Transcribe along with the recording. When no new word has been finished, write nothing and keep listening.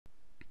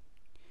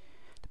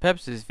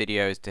purpose of this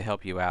video is to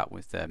help you out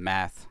with the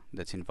math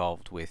that's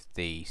involved with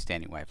the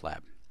Standing Wave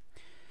Lab.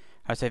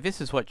 So this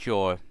is what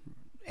your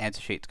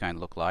answer sheet is going to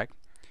look like,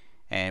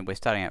 and we're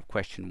starting out with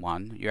question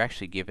 1. You're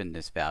actually given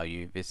this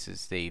value. This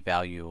is the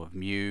value of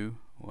mu,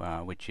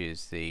 which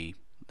is the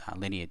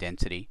linear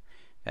density.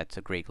 That's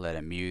a Greek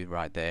letter mu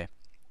right there,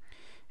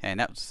 and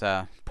that's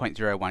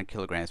 0.01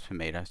 kilograms per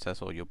meter, so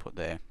that's all you'll put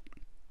there.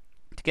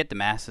 To get the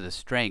mass of the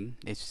string,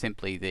 it's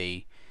simply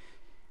the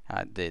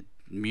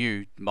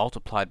mu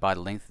multiplied by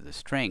the length of the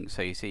string.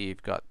 So you see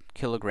you've got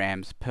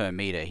kilograms per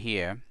meter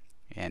here,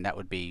 and that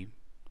would be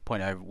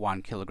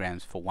 0.01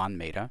 kilograms for 1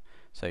 meter.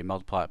 So you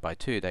multiply it by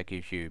 2, that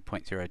gives you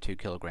 0.02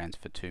 kilograms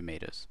for 2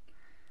 meters.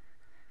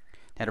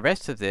 Now the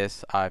rest of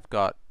this I've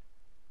got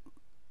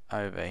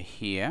over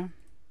here,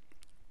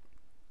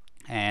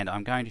 and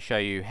I'm going to show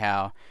you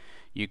how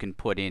you can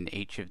put in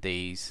each of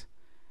these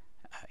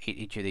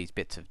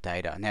bits of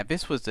data. Now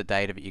this was the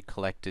data that you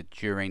collected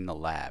during the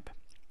lab,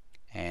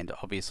 and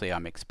obviously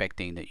I'm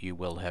expecting that you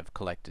will have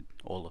collected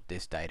all of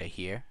this data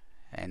here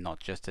and not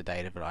just the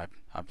data that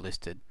I've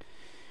listed,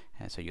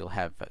 and so you'll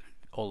have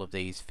all of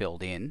these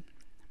filled in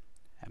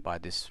by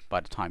the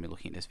time you're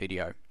looking at this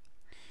video.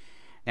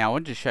 Now I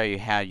wanted to show you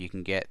how you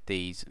can get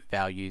these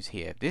values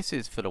here. This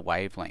is for the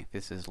wavelength.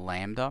 This is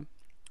lambda,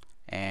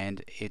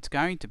 and it's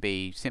going to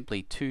be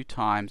simply 2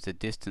 times the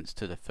distance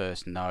to the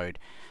first node.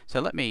 So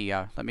let me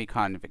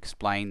kind of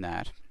explain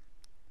that.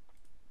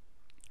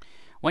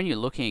 When you're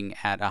looking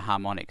at a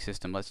harmonic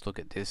system, let's look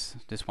at this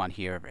one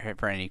here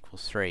for n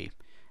equals 3.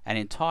 An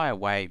entire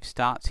wave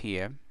starts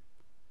here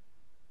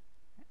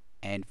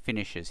and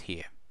finishes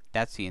here.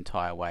 That's the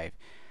entire wave.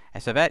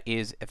 And so that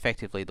is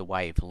effectively the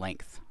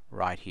wavelength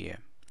right here.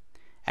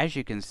 As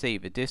you can see,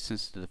 the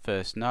distance to the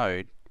first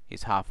node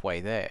is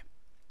halfway there.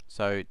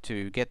 So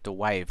to get the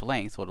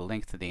wavelength, or the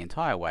length of the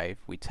entire wave,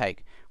 we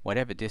take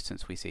whatever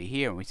distance we see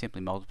here and we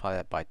simply multiply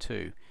that by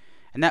 2.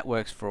 And that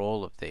works for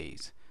all of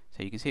these.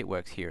 So you can see it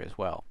works here as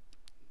well.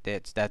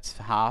 That's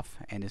half,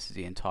 and this is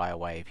the entire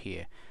wave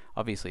here.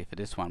 Obviously for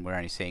this one we're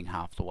only seeing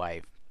half the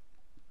wave,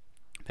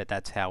 but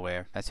that's how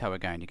we're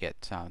going to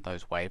get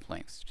those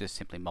wavelengths, just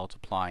simply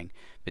multiplying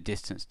the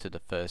distance to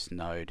the first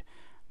node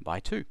by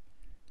 2.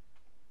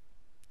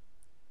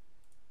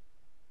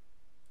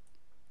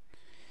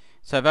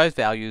 So those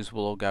values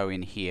will all go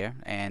in here,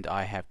 and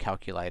I have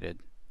calculated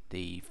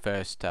the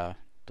first the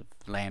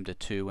lambda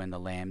 2 and the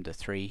lambda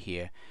 3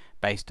 here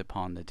based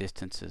upon the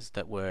distances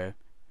that were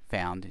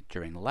found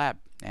during the lab,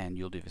 and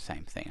you'll do the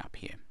same thing up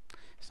here.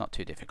 It's not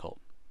too difficult.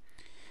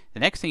 The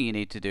next thing you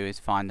need to do is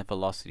find the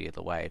velocity of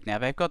the wave. Now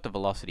they've got the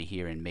velocity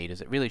here in meters.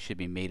 It really should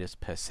be meters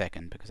per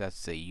second because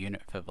that's the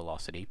unit for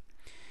velocity.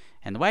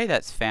 And the way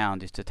that's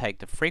found is to take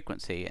the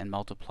frequency and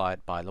multiply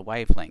it by the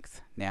wavelength.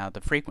 Now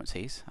the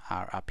frequencies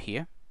are up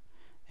here,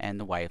 and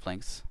the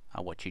wavelengths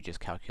are what you just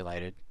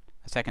calculated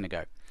a second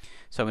ago.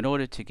 So in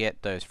order to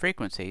get those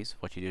frequencies,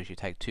 what you do is you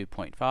take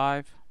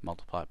 2.5,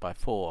 multiply it by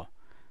 4,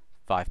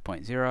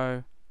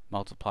 5.0,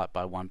 multiply it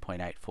by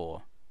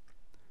 1.84,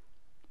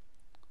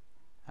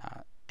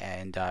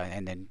 and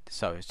then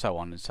so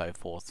on and so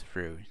forth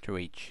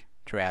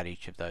throughout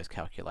each of those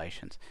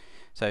calculations.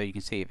 So you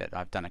can see that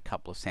I've done a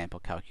couple of sample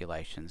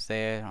calculations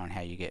there on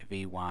how you get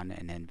V1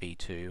 and then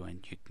V2,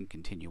 and you can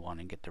continue on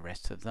and get the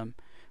rest of them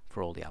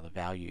for all the other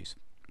values.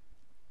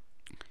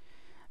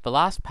 The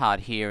last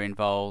part here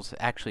involves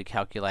actually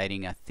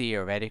calculating a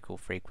theoretical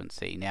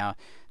frequency. Now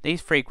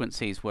these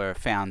frequencies were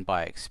found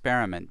by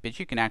experiment, but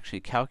you can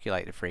actually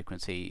calculate the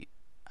frequency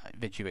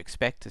that you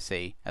expect to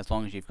see as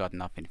long as you've got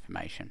enough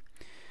information.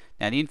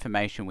 Now the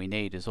information we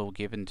need is all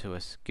given to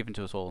us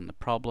all in the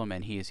problem,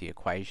 and here's the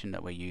equation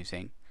that we're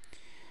using.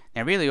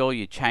 Now really all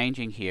you're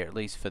changing here, at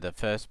least for the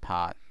first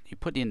part, you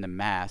put in the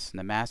mass, and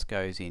the mass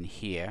goes in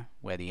here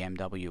where the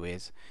MW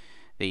is.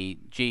 The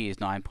G is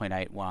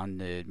 9.81,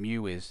 the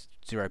mu is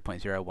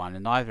 0.01,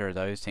 and neither of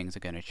those things are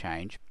going to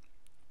change.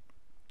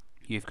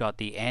 You've got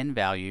the N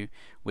value,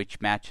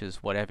 which matches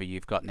whatever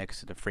you've got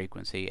next to the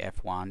frequency,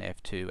 F1,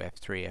 F2,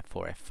 F3,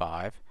 F4,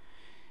 F5.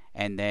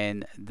 And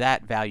then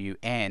that value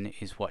N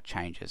is what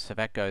changes. So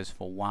that goes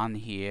for 1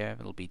 here,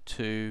 it'll be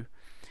 2,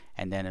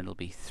 and then it'll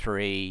be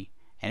 3,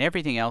 and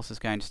everything else is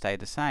going to stay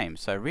the same.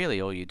 So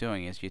really all you're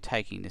doing is you're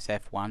taking this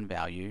F1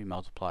 value,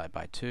 multiply it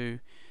by 2,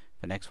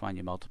 the next one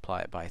you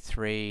multiply it by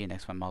 3, the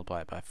next one multiply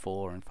it by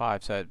 4 and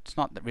 5. So it's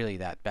not really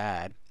that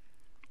bad.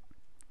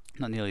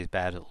 Not nearly as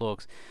bad as it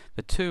looks.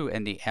 The 2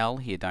 and the L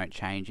here don't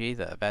change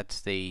either. That's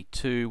the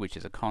 2, which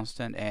is a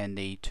constant, and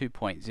the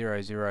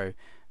 2.00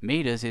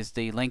 meters is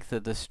the length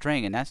of the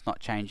string, and that's not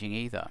changing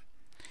either.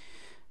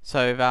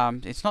 So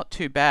it's not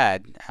too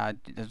bad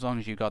as long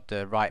as you've got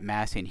the right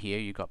mass in here.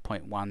 You've got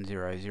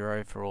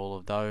 0.100 for all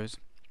of those,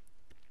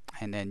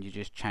 and then you're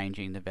just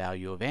changing the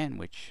value of N,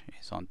 which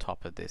is on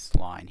top of this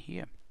line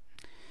here.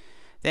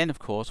 Then of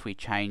course we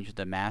change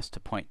the mass to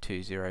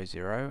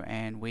 0.200,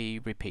 and we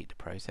repeat the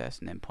process,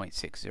 and then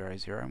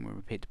 0.600, and we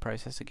repeat the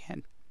process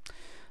again.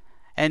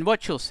 And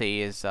what you'll see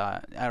is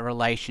a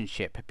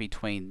relationship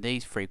between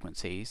these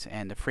frequencies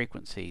and the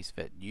frequencies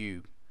that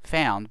you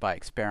found by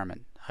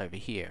experiment over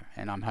here,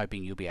 and I'm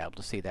hoping you'll be able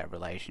to see that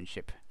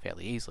relationship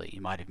fairly easily.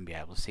 You might even be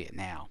able to see it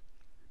now.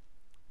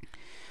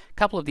 A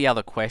couple of the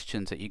other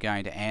questions that you're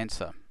going to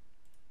answer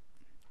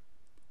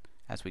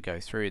as we go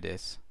through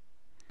this.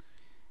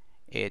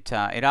 It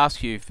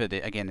asks you for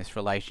again this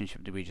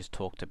relationship that we just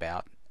talked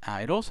about.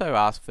 It also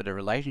asks for the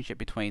relationship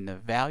between the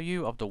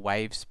value of the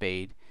wave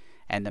speed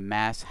and the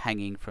mass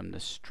hanging from the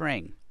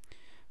string.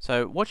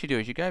 So what you do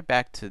is you go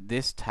back to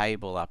this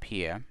table up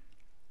here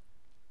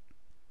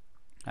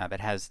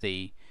that has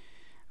the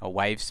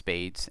wave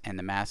speeds and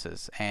the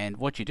masses, and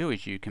what you do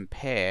is you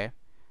compare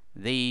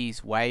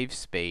these wave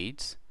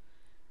speeds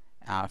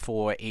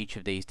for each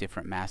of these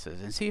different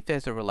masses and see if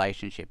there's a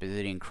relationship. Is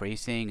it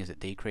increasing? Is it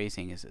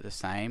decreasing? Is it the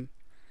same?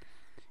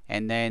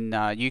 And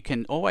then you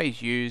can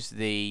always use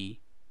the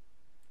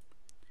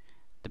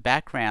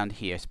background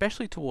here,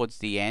 especially towards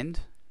the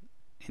end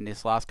in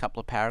this last couple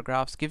of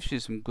paragraphs, gives you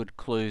some good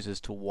clues as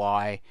to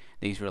why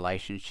these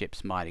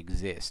relationships might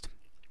exist.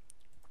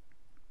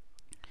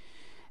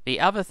 The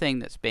other thing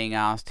that's being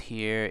asked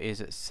here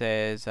is it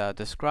says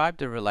describe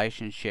the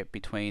relationship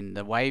between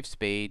the wave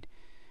speed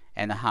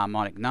and the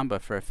harmonic number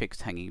for a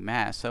fixed hanging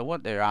mass. So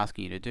what they're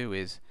asking you to do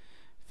is,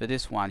 for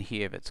this one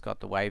here that's got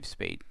the wave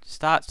speed,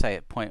 start say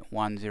at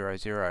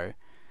 0.100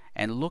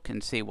 and look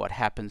and see what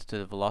happens to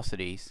the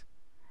velocities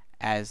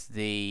as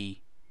the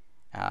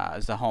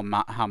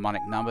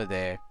harmonic number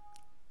there,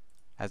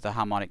 as the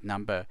harmonic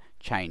number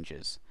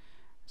changes.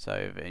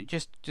 So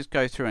just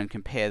go through and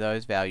compare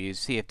those values,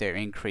 see if they're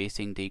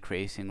increasing,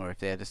 decreasing, or if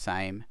they're the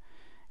same,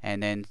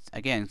 and then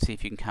again see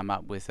if you can come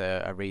up with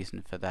a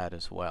reason for that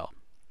as well.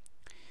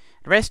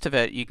 The rest of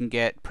it you can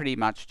get pretty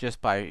much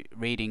just by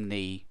reading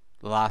the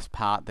last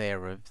part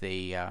there of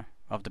the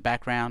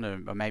background,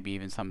 or maybe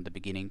even some of the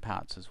beginning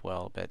parts as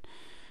well, but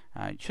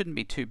it shouldn't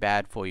be too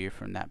bad for you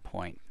from that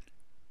point.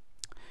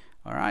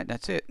 Alright,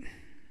 that's it.